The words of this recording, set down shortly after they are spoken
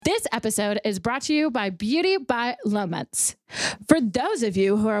This episode is brought to you by Beauty by Lomance. For those of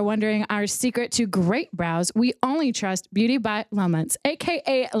you who are wondering our secret to great brows, we only trust Beauty by Lomance,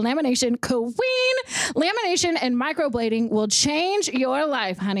 aka Lamination Queen. Lamination and microblading will change your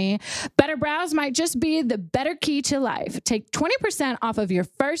life, honey. Better brows might just be the better key to life. Take 20% off of your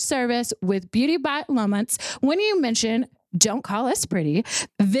first service with Beauty by Lomance when you mention Don't Call Us Pretty.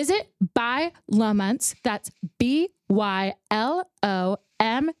 Visit by Lomance. That's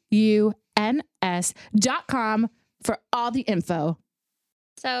BYLOMUNS.com for all the info.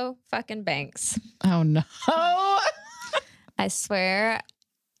 So fucking Banks. Oh no. I swear,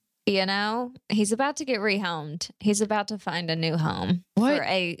 he's about to get rehomed. He's about to find a new home for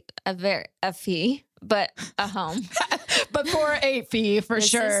a fee, but a home. But for a fee, for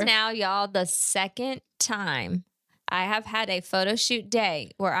sure. This is now, y'all, the second time I have had a photo shoot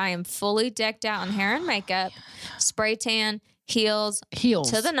day where I am fully decked out in hair and makeup, spray tan, heels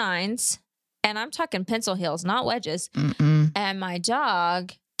to the nines. And I'm talking pencil heels, not wedges. Mm-mm. And my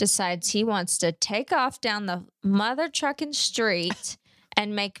dog decides he wants to take off down the mother trucking street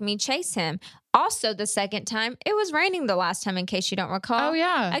and make me chase him. Also, the second time, it was raining the last time, in case you don't recall. Oh,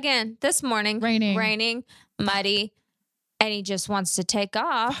 yeah. Again, this morning, raining, muddy, and he just wants to take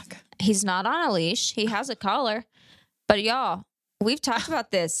off. Fuck. He's not on a leash. He has a collar. But y'all, we've talked about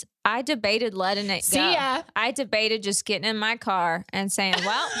this. I debated letting it go. See ya. I debated just getting in my car and saying,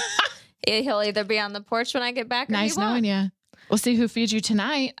 well, he'll either be on the porch when I get back or Nice he won't. knowing you. We'll see who feeds you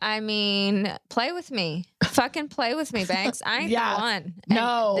tonight. I mean, play with me. Fucking play with me, Banks. I ain't Yeah. the one.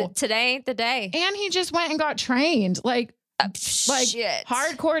 No. Today ain't the day. And he just went and got trained. Like Shit.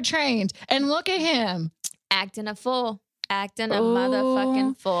 hardcore trained. And look at him. Acting a fool. Acting a Ooh.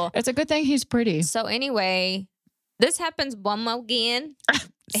 motherfucking fool. It's a good thing he's pretty. So anyway, this happens one more again.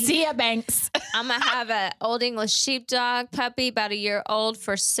 See ya, Banks. I'm going to have an Old English sheepdog puppy, about a year old,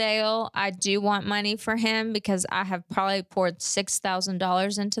 for sale. I do want money for him because I have probably poured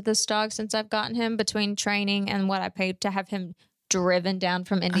 $6,000 into this dog since I've gotten him, between training and what I paid to have him driven down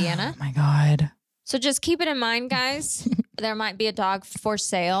from Indiana. Oh my God. So just keep it in mind, guys. There might be a dog for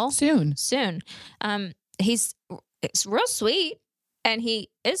sale Soon. He's real sweet, and he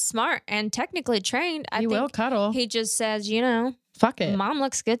is smart and technically trained. I He think will cuddle. he just says, Fuck it. Mom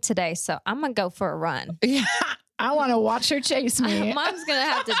looks good today, so I'm going to go for a run. Yeah. I want to watch her chase me. Mom's going to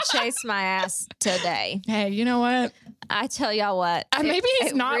have to chase my ass today. Hey, you know what? I tell y'all what. Maybe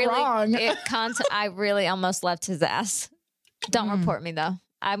he's not wrong. I really almost left his ass. Don't report me, though.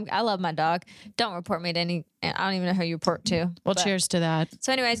 I love my dog. Don't report me to any. I don't even know who you report to. Well, cheers to that.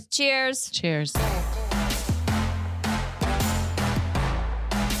 So anyways, cheers. Cheers.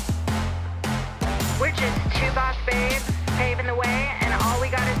 We're just two boss babes paving the way, and all we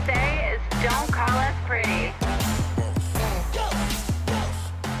gotta say is don't call us pretty.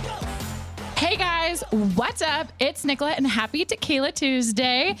 Hey guys, what's up? It's Nicola and happy Tequila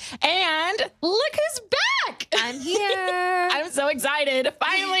Tuesday. And look who's back. I'm here. I'm so excited.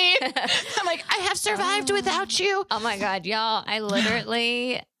 Finally. I'm like, I have survived without you. Oh my God, y'all.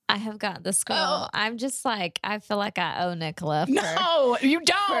 I have got this girl. Oh. I'm just like, I feel like I owe Nicola for No, you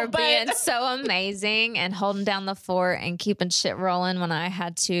don't. But being so amazing and holding down the fort and keeping shit rolling when I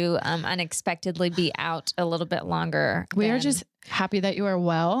had to unexpectedly be out a little bit longer. we are than- just happy that you are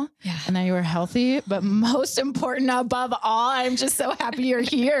well Yeah. and that you are healthy. But most important above all, I'm just so happy you're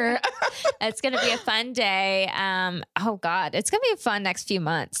here. It's going to be a fun day. Oh God, it's going to be a fun next few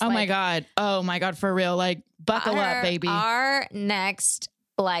months. Oh my God. Oh my God. For real. Like, buckle up, baby. Our next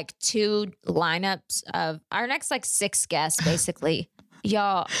two lineups of our next 6 guests, basically,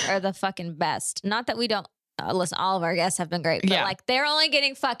 y'all are the fucking best. Not that we don't listen, all of our guests have been great, but Yeah. they're only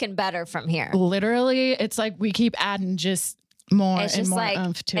getting fucking better from here. Literally, it's like we keep adding just more It's and just more like,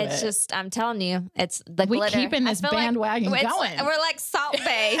 oomph to it's it. just, I'm telling you, it's the We glitter. keeping I this feel like bandwagon going. We're like Salt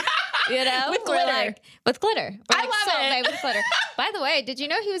Bay, With We're glitter. like, with glitter. We're I like love Salt it. Bay with glitter. By the way, did you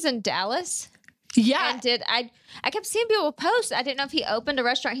know he was in Dallas? Yeah. And I kept seeing people post. I didn't know if he opened a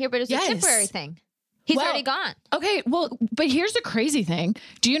restaurant here, but it's Yes. a temporary thing. He's Well, already gone. Okay, well, but here's the crazy thing.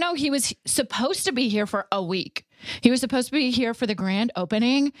 Do you know he was supposed to be here for a week? He was supposed to be here for the grand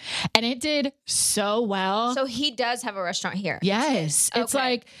opening, and it did so well. So he does have a restaurant here. Yes, it's Okay.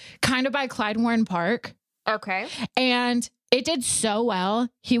 like kind of by Clyde Warren Park, Okay. and it did so well.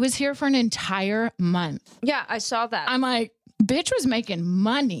 He was here for an entire month. Yeah, I saw that. I'm like, bitch was making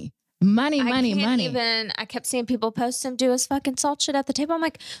money. Money. I kept seeing people post him do his fucking salt shit at the table. I'm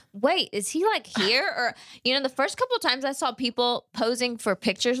like, wait, is he here? Or, the first couple of times I saw people posing for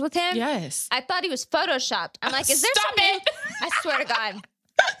pictures with him, Yes. I thought he was photoshopped. I'm like, is there Stop some? it. I swear to God.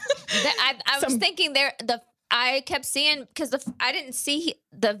 I was thinking I kept seeing, because I didn't see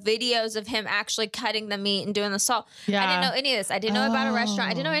the videos of him actually cutting the meat and doing the salt. Yeah. I didn't know any of this. I didn't know about a restaurant.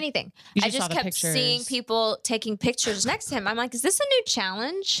 I didn't know anything. You I just saw just the kept pictures. seeing people taking pictures next to him. I'm like, is this a new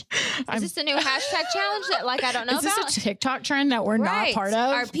challenge? Is this a new hashtag challenge that like I don't know Is this about? a TikTok trend that we're not part of?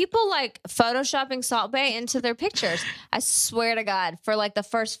 Are people like photoshopping Salt Bae into their pictures? I swear to God, for like the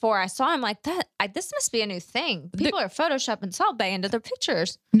first 4 I saw, I'm like, this must be a new thing. People are photoshopping Salt Bae into their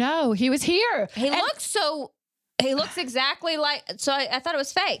pictures. No, he was here. He looks exactly like, so I thought it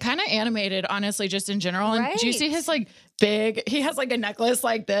was fake. Kind of animated, honestly, just in general. And do you see Right. his like he has like a necklace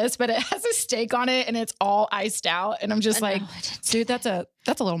like this, but it has a stake on it and it's all iced out. And I'm just No, like, I didn't dude, that's a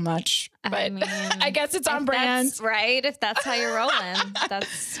little much. But I mean, I guess it's on if brand. that's right. If that's how you're rolling,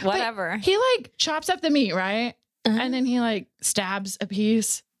 that's whatever. He like chops up the meat, right? Uh-huh. And then he like stabs a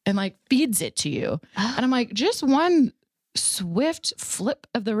piece and like feeds it to you. And I'm like, just one swift flip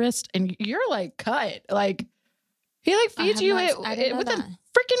of the wrist and you're like cut. Like he like I feeds have you not- it, I didn't know with a that.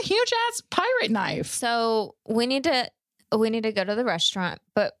 freaking huge ass pirate knife. So we need to go to the restaurant,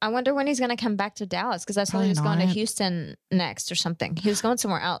 but I wonder when he's going to come back to Dallas because I saw Probably he was going to not. Houston next or something. He was going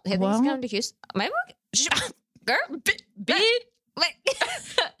somewhere else. I think Well- he's going to Houston. Maybe girl, like,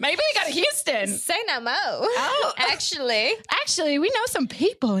 Maybe he got to Houston. say no mo. Oh. Actually, Actually, we know some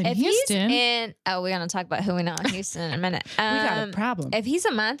people in if Houston. he's in, we're going to talk about who we know in Houston in a minute. we got a problem. If he's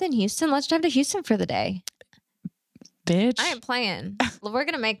a month in Houston, let's drive to Houston for the day. Bitch. I am playing. We're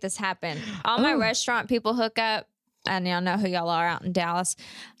gonna make this happen. All my Ooh. restaurant people hook up, and y'all know who y'all are out in Dallas.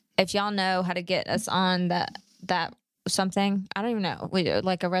 If y'all know how to get us on that something, I don't even know. We do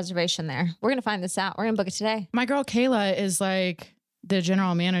like a reservation there. We're gonna find this out. We're gonna book it today. My girl Kayla is like the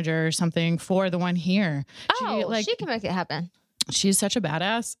general manager or something for the one here. She can make it happen. She's such a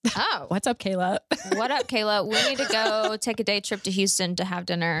badass. Oh, What's up, Kayla? what up, Kayla? We need to go take a day trip to Houston to have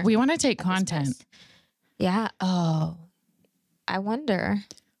dinner. We want to take at this content. place. Yeah. Oh, I wonder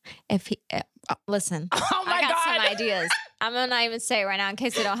if he. Listen. Oh my I got God. some ideas. I'm gonna not even say it right now in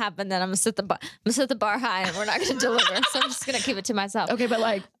case it don't happen. Then I'm gonna set the bar high, and we're not gonna deliver. So I'm just gonna keep it to myself. Okay, but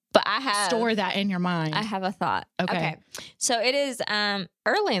like But I have store that in your mind. I have a thought. Okay. So it is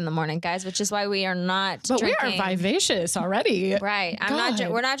early in the morning, guys, which is why we are not. but drinking. we are vivacious already. Right. I'm not.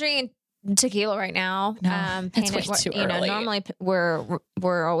 God. We're not drinking tequila right now. No, it's way too early. Normally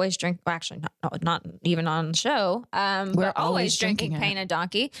we're always drinking. Well, actually, not even on the show. We're We're always always drinking drinking it. Painted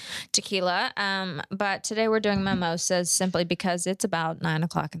Donkey tequila. But today we're doing mimosas simply because it's about 9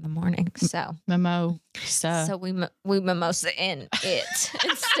 o'clock in the morning. So Mimosa. we mimosa in it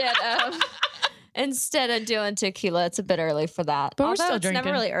instead of doing tequila. It's a bit early for that. But we're Although still it's drinking.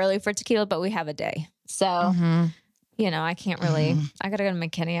 never really early for tequila, but we have a day. So. Mhm. I can't really. I gotta go to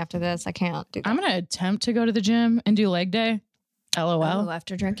McKinney after this. I can't do that. I'm gonna attempt to go to the gym and do leg day. LOL. Oh,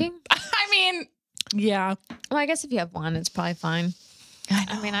 after drinking? I mean, yeah. Well, I guess if you have one, it's probably fine.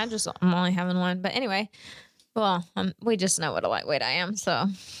 I mean, I'm only having one. But anyway, well, we just know what a lightweight I am. So,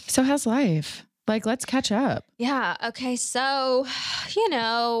 So how's life? Like, let's catch up. yeah. Okay. So,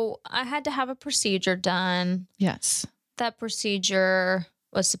 I had to have a procedure done. Yes. That procedure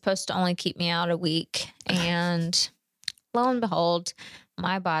was supposed to only keep me out a week. And lo and behold,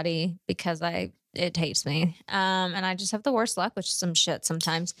 my body, because it hates me. And I just have the worst luck, which is some shit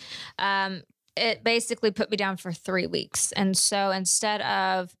sometimes. It basically put me down for 3 weeks. And so instead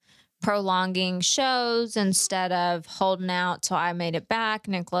of prolonging shows, instead of holding out till I made it back,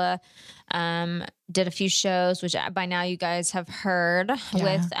 Nicola did a few shows, which by now you guys have heard, Yeah.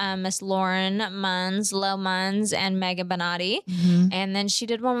 with Miss Lauren Munns, Lo Munns, and Megan Bonatti. Mhm. And then she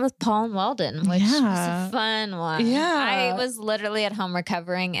did one with Paul and Weldon, which was Yeah. a fun one. Yeah. I was literally at home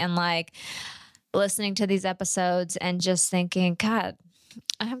recovering and like listening to these episodes and just thinking, God,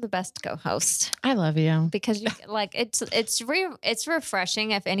 I have the best co-host I love you. because you like it's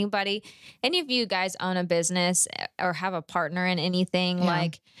refreshing. If any of you guys own a business or have a partner in anything, Yeah.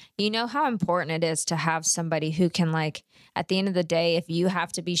 like, how important it is to have somebody who can, like, at the end of the day, if you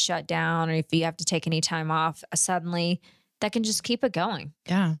have to be shut down or if you have to take any time off suddenly, that can just keep it going,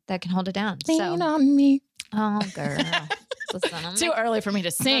 Yeah. that can hold it down. Lean on me. Oh, girl. Listen, I'm Too early for me to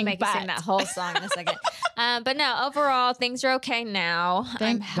I'm sing, gonna make you but sing that whole song in a second. But no, overall, things are okay now.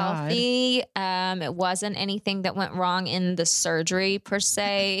 Thank I'm healthy. It wasn't anything that went wrong in the surgery per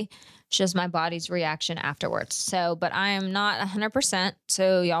se. It's just my body's reaction afterwards. So, but I am not 100%.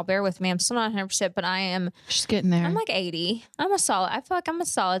 So y'all bear with me. I'm still not 100%, but I am. she's getting there. I'm like 80. I feel like I'm a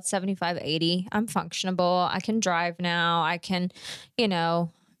solid 75, 80. I'm functionable. I can drive now. I can,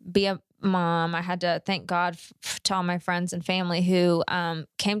 be a mom. I had to thank God to all my friends and family who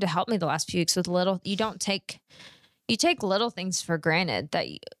came to help me the last few weeks with little. You don't take you take little things for granted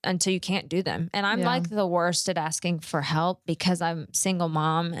until you can't do them. And I'm Yeah. like the worst at asking for help because I'm single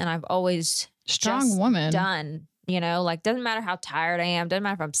mom and I've always Strong just woman. done, like doesn't matter how tired I am, doesn't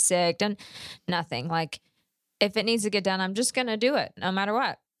matter if I'm sick, nothing. Like if it needs to get done, I'm just going to do it no matter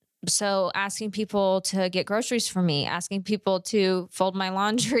what. So asking people to get groceries for me, asking people to fold my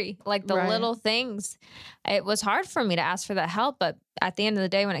laundry, like the Right. little things, it was hard for me to ask for that help. But at the end of the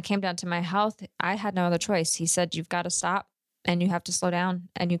day, when it came down to my health, I had no other choice. He said, you've got to stop and you have to slow down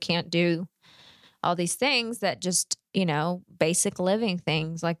and you can't do all these things that just, basic living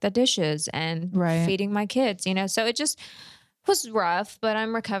things like the dishes and Right. feeding my kids, so it just was rough, but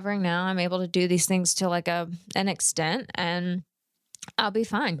I'm recovering now. I'm able to do these things to like an extent and I'll be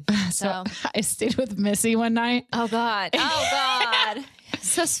fine. So I stayed with Missy one night. Oh God.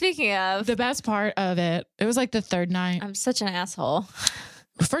 So speaking of, The best part of it was like the third night. I'm such an asshole,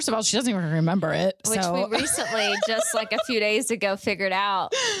 First of all, she doesn't even remember it. which so we recently, just like a few days ago, figured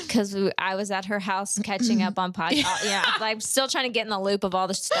out because I was at her house catching up on podcast. Yeah, I'm still trying to get in the loop of all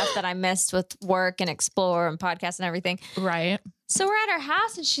the stuff that I missed with work and Explore and podcasts and everything. right. So we're at her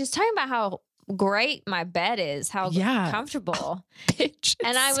house and she's talking about how great my bed is, how Yeah. comfortable. Bitch.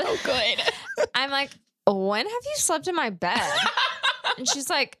 And I it's was- so good. I'm like, when have you slept in my bed? And she's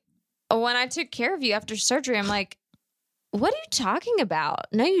like, when I took care of you after surgery. I'm like, what are you talking about?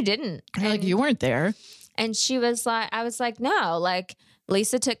 No, you didn't. You're like, you weren't there. And she was like, I was like, no, like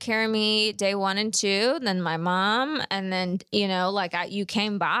Lisa took care of me day 1 and 2, then my mom. And then, you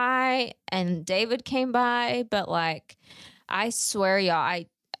came by and David came by. But like, I swear y'all,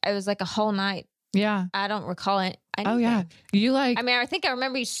 it was like a whole night. Yeah. I don't recall it. Oh yeah. You like, I mean, I think I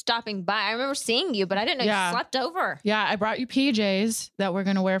remember you stopping by. I remember seeing you, but I didn't know Yeah. you slept over. yeah, I brought you PJs that we're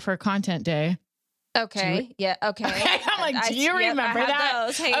going to wear for content day. Okay. Yeah. Okay. I'm like, do you yep, remember I have that?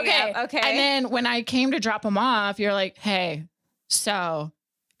 those hanging Okay. up. Okay. And then when I came to drop them off, you're like, hey, so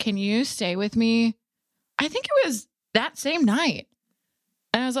can you stay with me? I think it was that same night.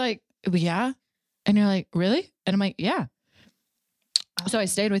 And I was like, yeah. And you're like, really? And I'm like, yeah. So I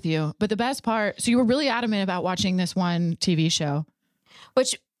stayed with you. But the best part, so you were really adamant about watching this one TV show.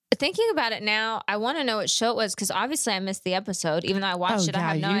 Which, thinking about it now, I want to know what show it was because obviously I missed the episode. Even though I watched it, I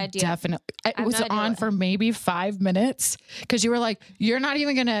have no you idea. Definitely. It have was no idea on what- for maybe 5 minutes because you were like, you're not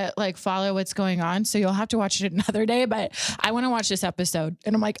even going to like follow what's going on. So you'll have to watch it another day. But I want to watch this episode.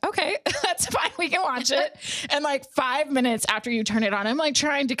 And I'm like, okay, that's fine. We can watch it. And like 5 minutes after you turn it on, I'm like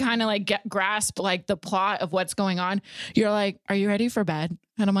trying to kind of like grasp like the plot of what's going on. You're like, are you ready for bed?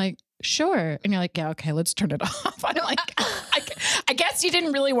 And I'm like, sure. And you're like, yeah, okay, let's turn it off. I'm like, I guess you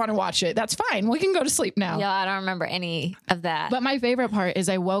didn't really want to watch it. That's fine. We can go to sleep now. Yeah, I don't remember any of that. But my favorite part is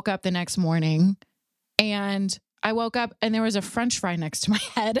I woke up the next morning and there was a French fry next to my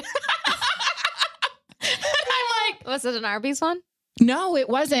head. And I'm like, was it an Arby's one? no, it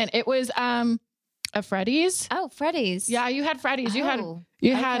wasn't. It was a Freddy's. Oh, Freddy's. Yeah, you had Freddy's. You had Oh, a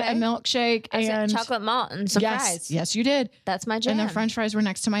okay. milkshake I said and chocolate malt and some yes, fries. yes, you did. That's my jam. And the French fries were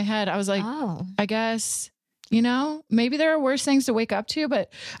next to my head. I was like, oh, I guess, maybe there are worse things to wake up to,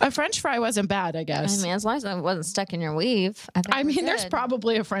 but a French fry wasn't bad, I I guess. mean, as long as it wasn't stuck in your weave. I mean, there's good.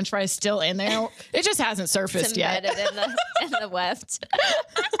 probably a French fry still in there. It just hasn't It's surfaced yet. embedded in the weft.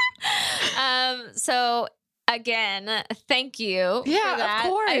 So again, thank you. Yeah, for that. of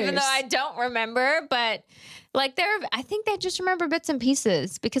course. Even though I don't remember, but like I think they just remember bits and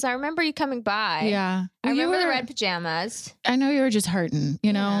pieces because I remember you coming by. Yeah. I Well, you remember the were- red pajamas. I know you were just hurting,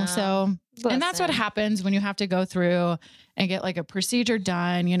 Yeah. so, and that's what Listen. happens when you have to go through and get like a procedure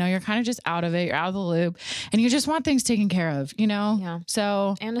done, you're kind of just out of it, you're out of the loop and you just want things taken care of, Yeah.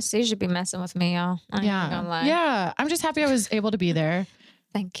 So Anesthesia be messing with me, y'all. I ain't gonna lie. yeah. I'm just happy I was able to be there.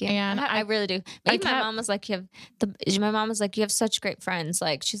 Thank you. And I really do. Maybe my kept- mom was like, you have such great friends.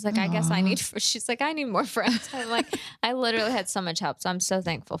 Like, she's like, I guess she's like, I need more friends. I'm like, I literally had so much help. So I'm so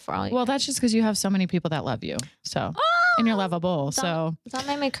thankful for all you. Well, that's just because you have so many people that love you. So, and you're lovable. So Don't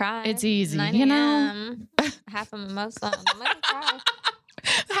make me cry. It's easy, 9 you know? a.m., half a mimosa. Don't make me cry.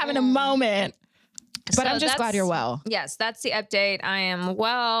 having a moment, but So I'm just glad that's- you're well. Yes, that's the update. I am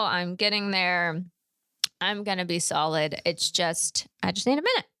well. I'm getting there. I'm going to be solid. It's just, I just need a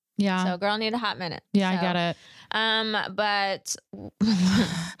minute. Yeah. So girl need a hot minute. Yeah, I So, get it. But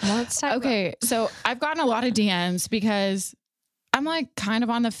let's talk Okay, so I've gotten a lot of DMs because I'm like kind of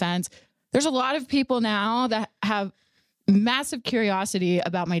on the fence. There's a lot of people now that have massive curiosity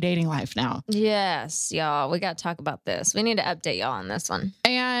about my dating life now. Yes, y'all. We got to talk about this. We need to update y'all on this one.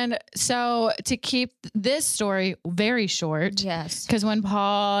 And so to keep this story very short, Yes. because when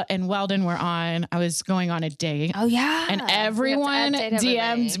Paul and Weldon were on, I was going on a date. Oh, yeah. And We have to everyone update DM'd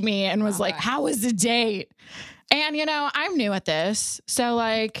everybody. me and was Oh, like, God. how was the date? And, I'm new at this. So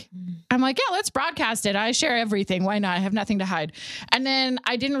like, I'm like, yeah, let's broadcast it. I share everything. Why not? I have nothing to hide. And then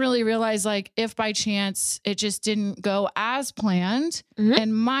I didn't really realize like if by chance it just didn't go as planned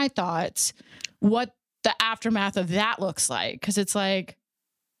and my thoughts, what the aftermath of that looks like. Cause it's like,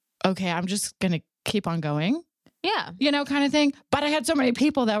 okay, I'm just going to keep on going. Yeah. Kind of thing. But I had so many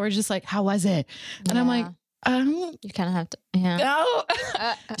people that were just like, how was it? And I'm like, you kind of have to, no.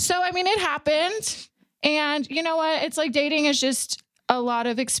 So, I mean, it happened. And you know what? It's like dating is just a lot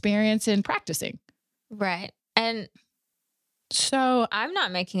of experience in practicing. Right. And so I'm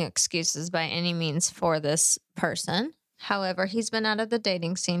not making excuses by any means for this person. However, he's been out of the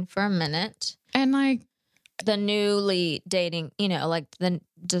dating scene for a minute. And like the newly dating, like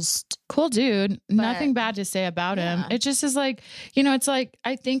just cool dude, nothing bad to say about him. It just is like, it's like,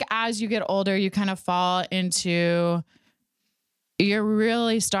 I think as you get older, you kind of fall into, you're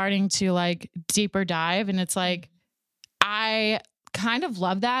really starting to like deeper dive. And it's like, I kind of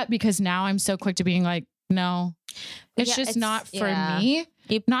love that because now I'm so quick to being like, no, it's just not for me.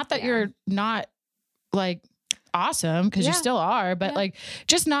 Not that you're not like awesome because you still are, but like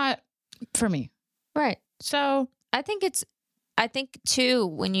just not for me. Right. So I think too,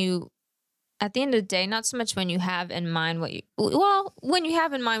 when you, at the end of the day, not so much when you have in mind when you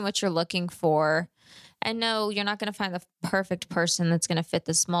have in mind what you're looking for, and no, you're not going to find the perfect person that's going to fit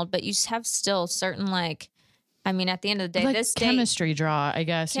this mold, but you have still certain at the end of the day, like this chemistry draw, I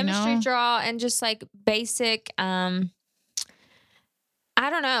guess, draw and just like basic, I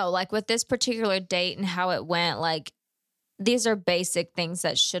don't know, like with this particular date and how it went, like these are basic things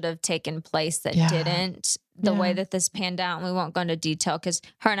that should have taken place that didn't, the way that this panned out. And we won't go into detail because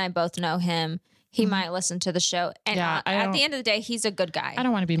her and I both know him. He might listen to the show. And at the end of the day, he's a good guy. I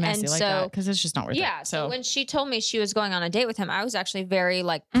don't want to be messy that because it's just not worth it. Yeah. So when she told me she was going on a date with him, I was actually very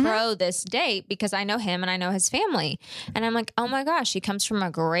pro this date because I know him and I know his family. And I'm like, oh my gosh, he comes from a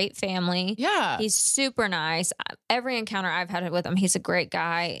great family. Yeah. He's super nice. Every encounter I've had with him, he's a great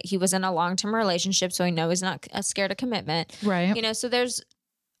guy. He was in a long-term relationship, so he knows he's not scared of commitment. Right. So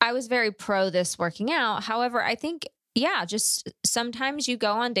I was very pro this working out. However, I think just sometimes you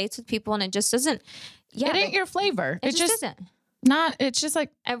go on dates with people and it just doesn't. Yeah, it ain't your flavor. It just isn't. Not. It's just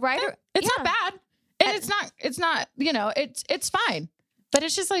like it's not bad, and it's not. It's fine, but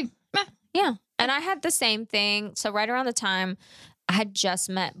it's just like meh. Yeah. And I had the same thing. So right around the time I had just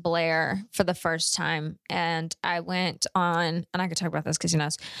met Blair for the first time, and I went on, and I could talk about this because he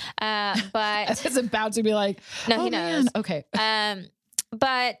knows, but it's about to be like, no, he knows. Man. Okay.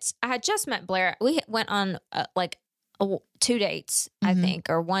 But I had just met Blair. We went on 2 dates, I think,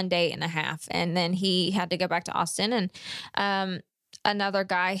 or 1 day and a half. And then he had to go back to Austin. And another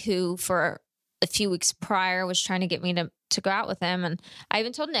guy who for a few weeks prior was trying to get me to go out with him. And I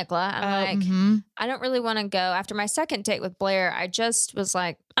even told Nicola, I'm I don't really want to go. After my second date with Blair, I just was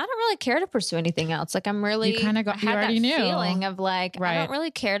like, I don't really care to pursue anything else. Like I'm really, you already that knew. feeling of I don't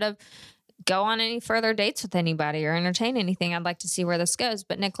really care to go on any further dates with anybody or entertain anything. I'd like to see where this goes.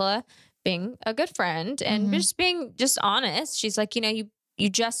 But Nicola, being a good friend and just being honest, she's like, you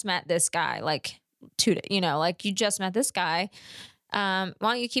just met this guy, you just met this guy. Why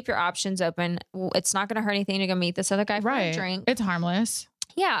don't you keep your options open? It's not going to hurt anything to go meet this other guy for a drink. It's harmless.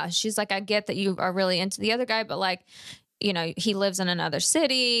 Yeah. She's like, I get that you are really into the other guy, but he lives in another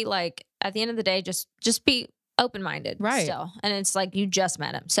city. Like at the end of the day, just be open-minded still. And it's like, you just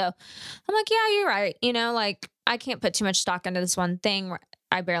met him. So I'm like, yeah, you're right. I can't put too much stock into this one thing.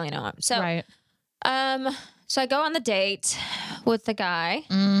 I barely know him. So, so I go on the date with the guy.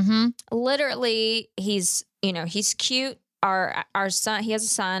 Literally, he's cute. Our son, he has a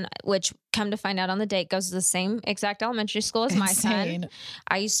son, which come to find out on the date goes to the same exact elementary school as my son.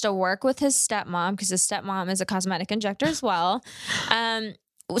 I used to work with his stepmom because his stepmom is a cosmetic injector as well.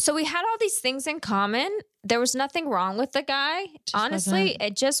 So we had all these things in common. There was nothing wrong with the guy. Honestly,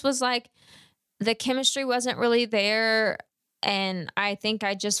 it just was like the chemistry wasn't really there. And I think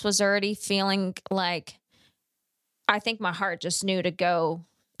I just was already feeling like, I think my heart just knew to go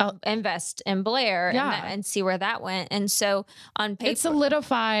invest in Blair and see where that went. And so on paper, it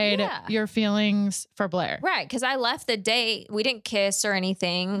solidified your feelings for Blair. Right. Cause I left the date. We didn't kiss or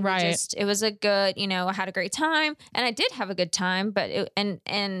anything. Right. It was a good, I had a great time and I did have a good time, but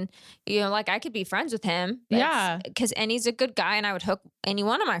I could be friends with him. And he's a good guy and I would hook any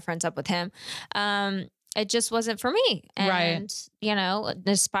one of my friends up with him. It just wasn't for me. And,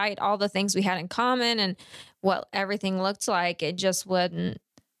 despite all the things we had in common and what everything looked like, it just wouldn't.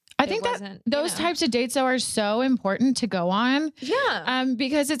 I think that those types of dates though are so important to go on. Yeah.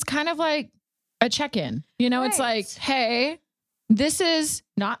 Because it's kind of like a check-in, it's like, hey, this is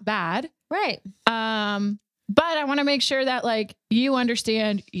not bad. Right. But I want to make sure that like you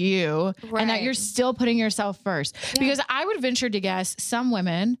understand you and that Right. you're still putting yourself first. Yeah. Because I would venture to guess some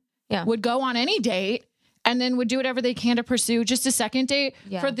women Yeah. would go on any date and then would do whatever they can to pursue just a second date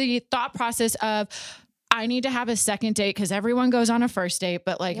Yeah. for the thought process of, I need to have a second date because everyone goes on a first date,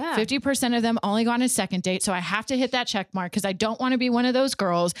 but like Yeah. 50% of them only go on a second date. So I have to hit that check mark because I don't want to be one of those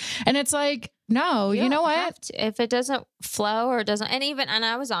girls. And it's like, no, you know don't what? have to. If it doesn't flow or doesn't, and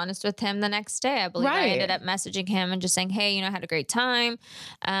I was honest with him the next day. I believe I Right. ended up messaging him and just saying, hey, I had a great time.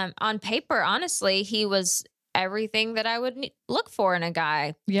 On paper, honestly, he was everything that I would look for in a guy.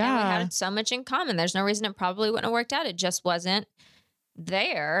 And we Yeah. had so much in common. There's no reason it probably wouldn't have worked out. It just wasn't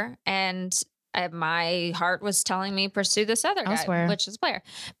there. And my heart was telling me pursue this other guy, Elsewhere. which is Blair.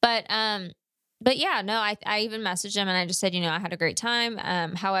 But yeah, no, I even messaged him and I just said, I had a great time.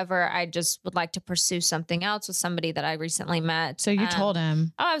 However, I just would like to pursue something else with somebody that I recently met. So you told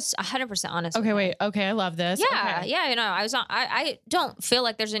him. Oh, I was 100% honest. Okay, with wait. him. Okay, I love this. Yeah, Okay. yeah, I was on. I don't feel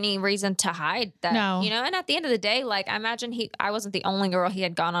like there's any reason to hide that. No. And at the end of the day, like I imagine I wasn't the only girl he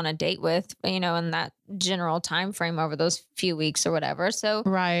had gone on a date with, in that general time frame over those few weeks or whatever. So,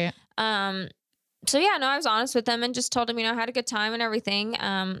 Right. so yeah, no, I was honest with him and just told him, I had a good time and everything.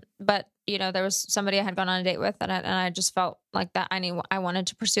 But there was somebody I had gone on a date with, and I just felt like that I wanted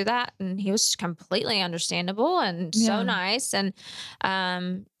to pursue that, and he was completely understandable and Yeah. so nice, and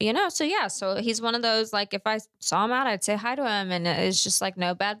so he's one of those, like if I saw him out, I'd say hi to him, and it's just like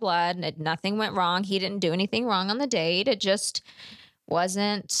no bad blood, and nothing went wrong. He didn't do anything wrong on the date. It just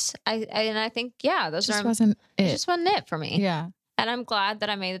wasn't. I think those Just are wasn't it it. just wasn't it for me. Yeah. And I'm glad that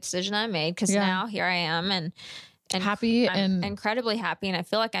I made the decision I made because Yeah. now here I am and Happy I'm and incredibly happy. And I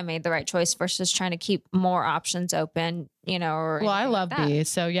feel like I made the right choice versus trying to keep more options open, or well, I anything love like that. B.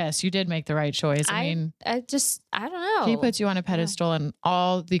 So yes, you did make the right choice. I mean, I don't know. he puts you on a pedestal in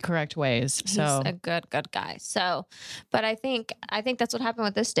all the correct ways. He's So a good guy. So, but I think that's what happened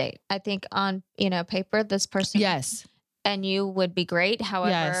with this date. I think on, paper, this person yes. and you would be great.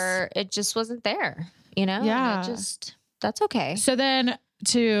 However, it just wasn't there, And Yeah. that's okay. So then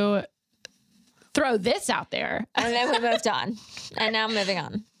to throw this out there, And then we moved on and now I'm moving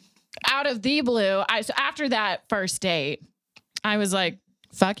on. out of the blue, so after that first date, I was like,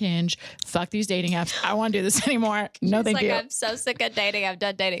 fuck Hinge, fuck these dating apps. I don't want to do this anymore. No, It's thank like, you. I'm so sick of dating. I'm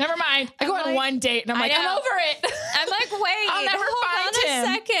done dating. Never mind. I I'm go on like- one date and I'm I like, I'm know. over it. I'm like, wait, I'll never hold find on him.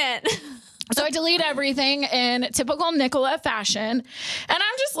 a second. So I delete everything in typical Nicola fashion, and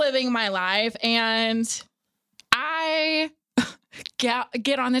I'm just living my life. And I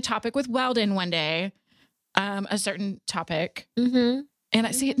get on the topic with Weldon one day, a certain topic. Mm-hmm. And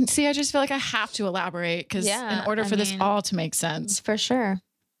I see, I just feel like I have to elaborate because Yeah, in order I for this mean- all to make sense, For sure.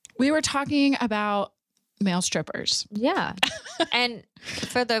 we were talking about male strippers. Yeah. And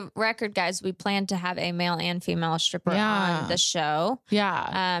for the record, guys, we plan to have a male and female stripper Yeah. on the show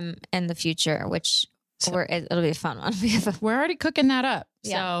Yeah. in the future, which So- it'll be a fun one. We have a- We're already cooking that up.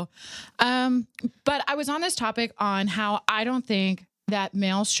 Yeah. So, but I was on this topic on how I don't think that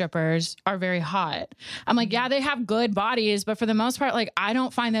male strippers are very hot. I'm like, yeah, they have good bodies, but for the most part, like, I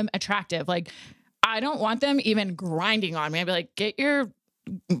don't find them attractive. Like, I don't want them even grinding on me. I'd be like, get your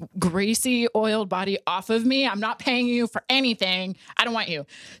greasy, oiled body off of me. I'm not paying you for anything. I don't want you.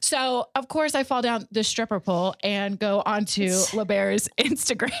 So, of course, I fall down the stripper pole and go onto LeBear's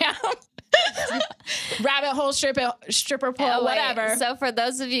Instagram. Rabbit hole, stripper pole, Oh, wait. whatever. So for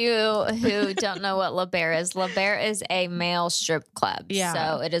those of you who don't know what La Bear is a male strip club. Yeah.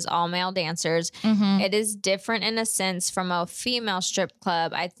 So it is all male dancers. Mhm. It is different in a sense from a female strip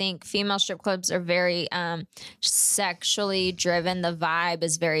club. I think female strip clubs are very sexually driven. The vibe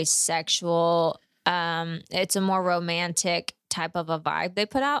is very sexual. It's a more romantic type of a vibe they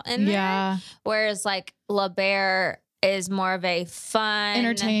put out in there. Yeah. Whereas like La Bear is more of a fun,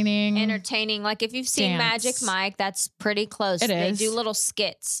 Entertaining. Like if you've seen Dance. Magic Mike, that's pretty close. It They is. do little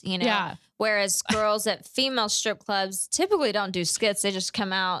skits, Yeah. Whereas girls at female strip clubs typically don't do skits. They just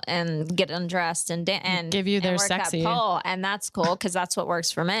come out and get undressed and Give you their and work that sexy. pole, and that's cool because that's what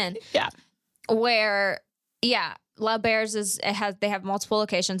works for men. Yeah. Where, yeah. La Bears they have multiple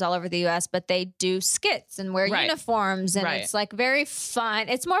locations all over the US, but they do skits and wear Right. uniforms, and Right. it's like very fun.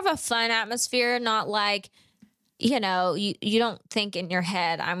 It's more of a fun atmosphere, not like, you don't think in your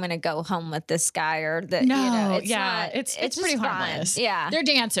head, I'm going to go home with this guy or that. No, it's yeah, not, it's just pretty fun. harmless. Yeah. They're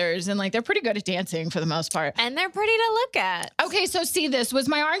dancers and like they're pretty good at dancing for the most part. And they're pretty to look at. Okay, so see, this was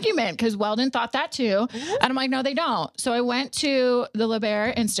my argument because Weldon thought that too. Mm-hmm. And I'm like, no, they don't. So I went to the La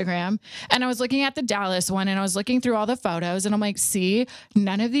Bear Instagram and I was looking at the Dallas one and I was looking through all the photos and I'm like, see,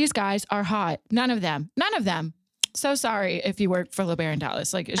 none of these guys are hot. None of them. so sorry if you work for LeBaron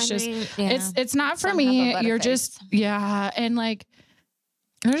Dallas. Like, it's yeah. it's not for Some me. have a better You're face. just, and like,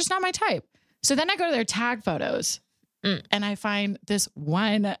 they're just not my type. So then I go to their tag photos and I find this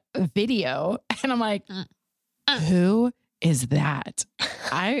one video and I'm like, who is that?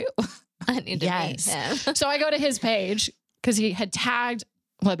 I need to Yes. meet him. So I go to his page because he had tagged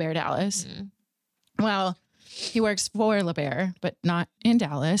LeBaron Dallas. Well, he works for LeBaron, but not in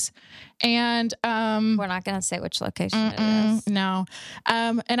Dallas. And We're not going to say which location it is. no.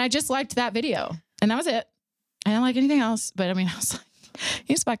 And I just liked that video. And that was it. I didn't like anything else. But I mean, I was like,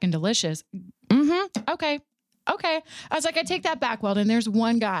 he's fucking delicious. Okay. I was like, I take that back, Weldon. There's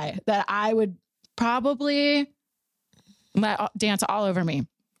one guy that I would probably let dance all over me.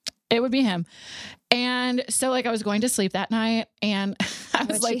 It would be him. And so like I was going to sleep that night and I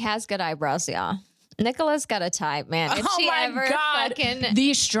was But like, she has good eyebrows, y'all. Nicola's got a type, man. If oh she my ever God, fucking...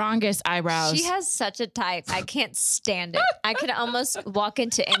 the strongest eyebrows. She has such a type. I can't stand it. I could almost walk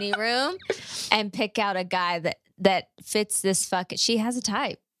into any room and pick out a guy that fits this fucking... She has a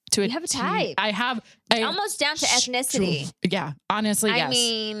type. You have a type. I have Almost down to ethnicity. Yeah, honestly, yes. I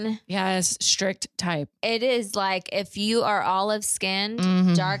mean... Yes, strict type. It is like if you are olive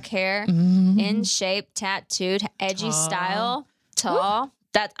skinned, dark hair, Mm-hmm. in shape, tattooed, edgy style, tall.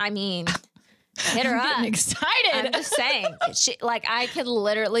 That, I mean... Hit her I'm up. getting excited. I'm just saying, I could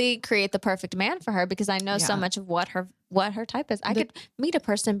literally create the perfect man for her because I know so much of what her type is. I could meet a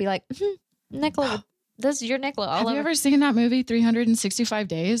person and be like, Nicola, this is your Nicola. Have you ever seen that movie 365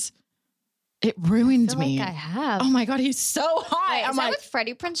 Days? It ruined me. Like I have. Oh my God, he's so hot. Wait, I'm is that like, with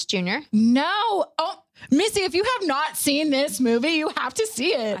Freddie Prinze Jr.? no. Oh, Missy, if you have not seen this movie, you have to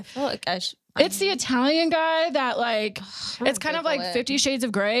see it. I feel like It's the Italian guy that like, it's kind of like 50 Shades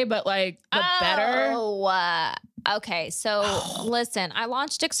of Grey, but like the better. Oh, okay. So listen, I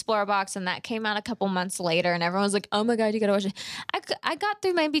launched Explorebox and that came out a couple months later and everyone was like, oh my God, you got to watch it. I got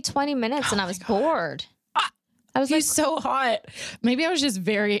through maybe 20 minutes and I was bored. I was He's like, so hot. Maybe I was just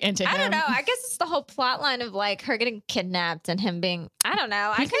very into him. I don't know. I guess it's the whole plot line of like her getting kidnapped and him being, I don't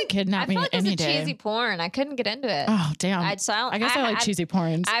know. He can kidnap me I feel like any it's a day. cheesy porn. I couldn't get into it. Oh, damn. I guess I like cheesy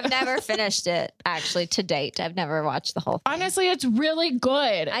porns. I've never finished it actually to date. I've never watched the whole thing. Honestly, it's really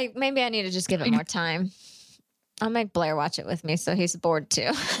good. Maybe I need to just give it more time. I'll make Blair watch it with me so he's bored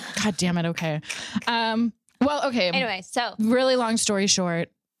too. God damn it. Okay. Well, okay. Anyway, so really long story short,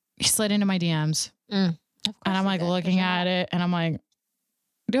 he slid into my DMs and I'm like looking at it and I'm like,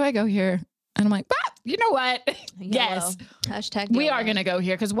 do I go here? And I'm like, you know what? Yes, Hashtag we YOLO. are going to go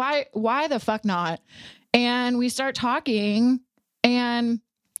here. Cause why the fuck not? And we start talking and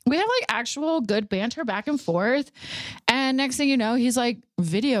we have like actual good banter back and forth. And next thing you know, he's like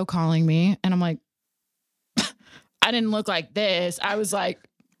video calling me and I'm like, I didn't look like this. I was like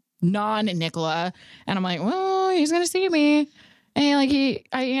non-Nicola. And I'm like, well, he's going to see me. And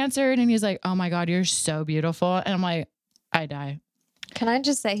I answered and he's like, oh my God, you're so beautiful. And I'm like, I die. Can I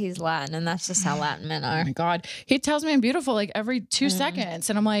just say he's Latin and that's just how Latin men Oh are. my God. He tells me I'm beautiful like every 2 seconds.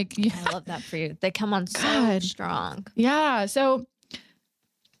 And I'm like, yeah. I love that for you. They come on so God. strong. Yeah. So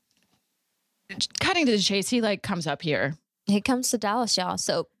cutting to the chase, he like comes up here. He comes to Dallas, y'all.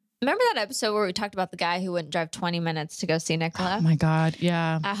 So remember that episode where we talked about the guy who wouldn't drive 20 minutes to go see Nicola? Oh my God.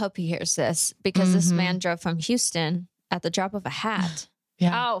 Yeah. I hope he hears this because this man drove from Houston at the drop of a hat.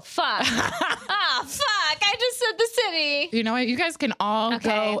 Yeah. Oh, fuck. Oh, fuck. I just said the city. You know what? You guys can all Okay.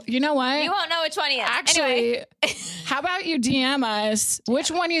 go. You know what? You won't know which one he is. Actually, Anyway. how about you DM us which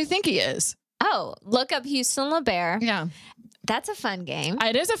one you think he is? Oh, look up Houston LeBaron. Yeah. That's a fun game.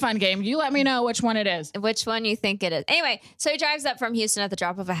 It is a fun game. You let me know which one it is. Which one you think it is. Anyway, so he drives up from Houston at the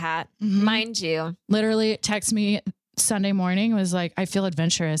drop of a hat. Mind you. Literally text me Sunday morning, was like, I feel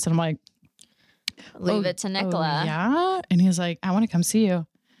adventurous. And I'm like, Leave it to Nicola. Yeah. And he's like, I want to come see you.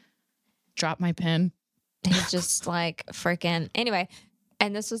 Drop my pin. He's just like freaking. Anyway,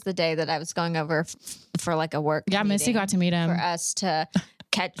 and this was the day that I was going over for like a work. Yeah, Missy meeting got to meet him. for us to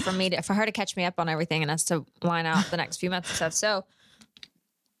for her to catch me up on everything and us to line out the next few months and stuff. So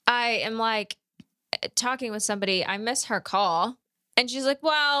I am like talking with somebody. I miss her call, and she's like,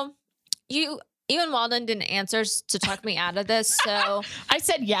 "Well, even Walden didn't answer to talk me out of this. So I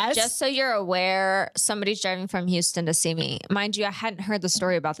said yes. just so you're aware, somebody's driving from Houston to see me. Mind you, I hadn't heard the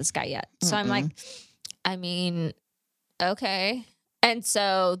story about this guy yet. So I'm like, I mean, okay." And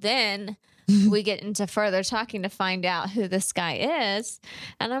so then we get into further talking to find out who this guy is.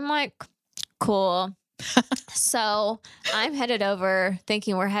 And I'm like, cool. So I'm headed over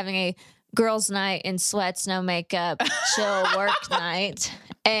thinking we're having a girls' night in sweats, no makeup, chill work night.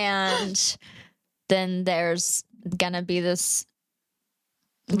 And then there's going to be this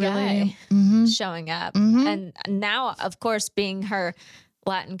Really? guy showing up. Mhm. And now, of course, being her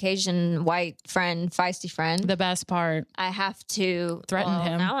Latin, Cajun, white friend, feisty friend, The best part. I have to Threaten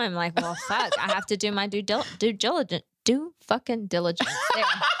him. Now I'm like, well, fuck. I have to do my due diligence. Do fucking diligence there.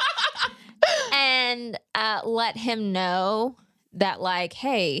 And let him know that, like,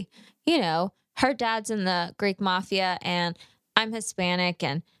 hey, you know, her dad's in the Greek mafia and I'm Hispanic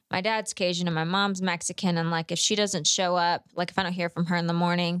and my dad's Cajun and my mom's Mexican. And like, if she doesn't show up, like if I don't hear from her in the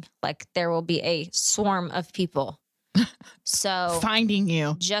morning, like there will be a swarm of people. So Finding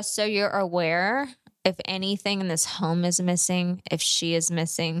you. just so you're aware, if anything in this home is missing, if she is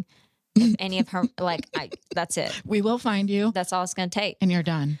missing, if any of her, like, that's it. We will find you That's all it's going to take. and you're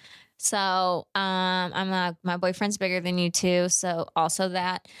done. So, I'm like, my boyfriend's bigger than you too. So also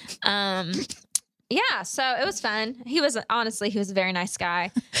that, yeah, so it was fun. He was a very nice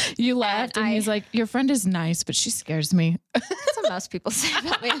guy. You left and he's like, your friend is nice, but she scares me. That's what most people say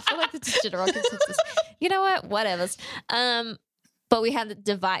about me. I feel like it's a general consensus. You know what? Whatever. But we had the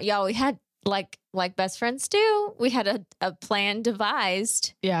divide. Y'all, we had like best friends do. We had a plan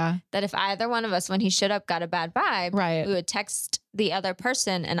devised Yeah. that if either one of us, when he showed up, got a bad vibe, Right. we would text the other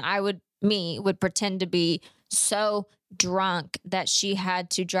person and would pretend to be so drunk that she had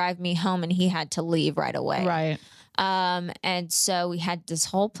to drive me home and he had to leave right away. Right. And so we had this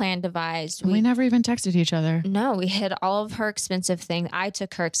whole plan devised. We never even texted each other. No, we hid all of her expensive things. I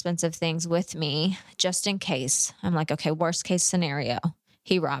took her expensive things with me just in case. I'm like, okay, worst case scenario,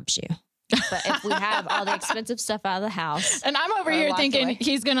 he robs you. But if we have all the expensive stuff out of the house. And I'm over Or here walk thinking away.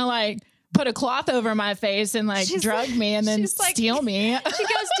 he's going to like put a cloth over my face and like She's drug like- me and then she's like- steal me. She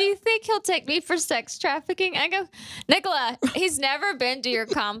goes, do you think he'll take me for sex trafficking? I go, Nicola, he's never been to your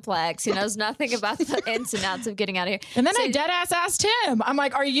complex. He knows nothing about the ins and outs of getting out of here. And then So I dead ass asked him, I'm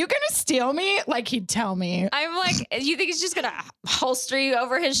like, are you going to steal me? Like he'd tell me. I'm like, you think he's just going to holster you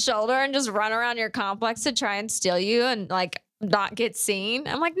over his shoulder and just run around your complex to try and steal you and like not get seen?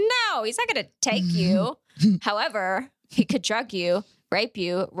 I'm like, no, he's not going to take you. However, he could drug you, rape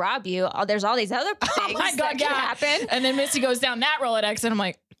you, rob you. Oh, there's all these other things Oh my God, that can happen. And then Missy goes down that Rolodex and I'm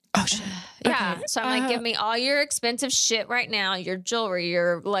like, oh shit. Yeah. Okay. So I'm like, give me all your expensive shit right now, your jewelry,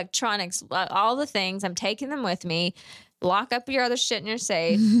 your electronics, all the things. I'm taking them with me. Lock up your other shit in your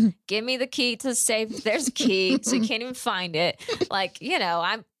safe. Give me the key to the safe. There's a key, so you can't even find it. Like, you know,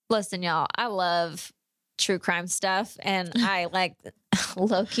 listen, y'all, I love true crime stuff. And I like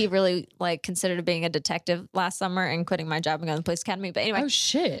low-key really like considered being a detective last summer and quitting my job and going to the police academy. But anyway, Oh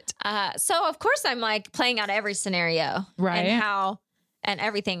shit. so of course I'm like playing out every scenario. Right. And how and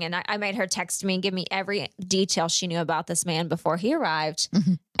everything. And I made her text me and give me every detail she knew about this man before he arrived.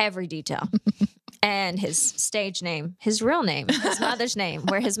 Every detail. And his stage name, his real name, his mother's name,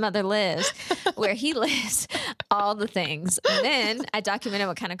 where his mother lives, where he lives, all the things. And then I documented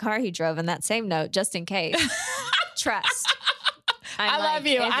what kind of car he drove in that same note, just in case. Trust. I love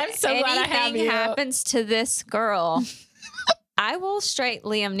you. if I'm so glad I have anything you. happens to this girl, I will straight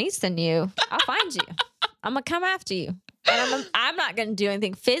Liam Neeson you. I'll find you. I'm gonna come after you. And I'm not gonna do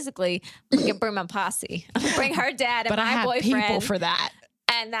anything physically. I'm gonna bring my posse. I'm gonna bring her dad and But I my have boyfriend, people for that.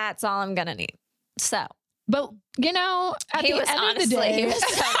 and that's all I'm gonna need. So But you know, at he the was end honestly, of the day, he was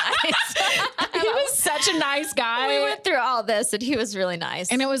so nice. he was such a nice guy. We went through all this, and he was really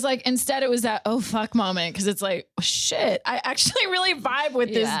nice. And it was like, instead it was that, oh fuck moment. Cause it's like, oh, shit, I actually really vibe with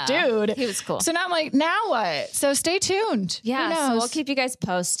Yeah, this dude. he was cool. So now I'm like, now what? So stay tuned. Yeah, Who so knows? we'll keep you guys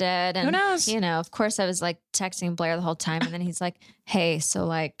posted. And, Who knows? You know, of course, I was like texting Blair the whole time. And then he's like, hey, so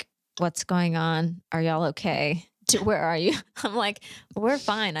like, what's going on? Are y'all okay? Where are you? I'm like, we're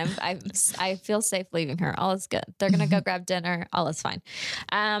fine. I feel safe leaving her. All is good. They're going to go grab dinner. All is fine.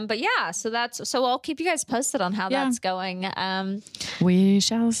 But yeah, so I'll keep you guys posted on how Yeah. that's going. We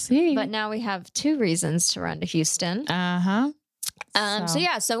shall see. But now we have 2 reasons to run to Houston. Uh-huh.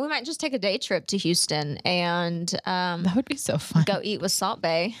 So we might just take a day trip to Houston and That would be so fun. go eat with Salt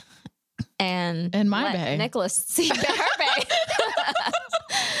Bay and In my let bay. Nicholas see her bay.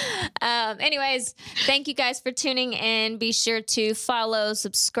 Anyways, thank you guys for tuning in. Be sure to follow,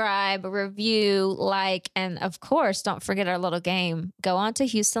 subscribe, review, like, and of course, don't forget our little game. Go on to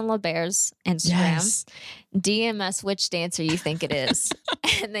Houston LeBear's Instagram. Yes. DM us which dancer you think it is.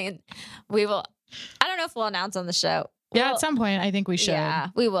 And then we will, I don't know if we'll announce on the show. Yeah, We'll- at some point I think we should. Yeah,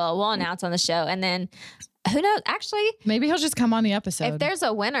 we will. We'll announce on the show. And then who knows? Actually, Maybe he'll just come on the episode. if there's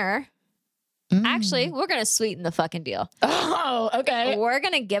a winner, Mm. actually, we're going to sweeten the fucking deal. Oh, okay. We're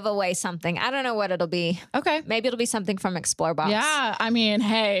going to give away something. I don't know what it'll be. Okay. Maybe it'll be something from Explore Box. Yeah. I mean,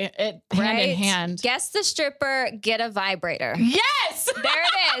 hey, hand in Right? hand. Guess the stripper, get a vibrator. Yes. There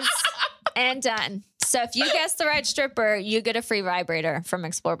it is. And done. So if you guess the right stripper, you get a free vibrator from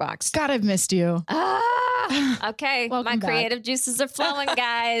Explorebox. God, I've missed you. Okay. Welcome My back. creative juices are flowing,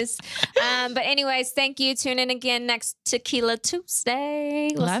 guys. But anyways, thank you. Tune in again next Tequila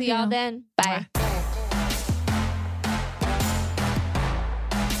Tuesday. We'll Love see y'all you. then. Bye. Mwah.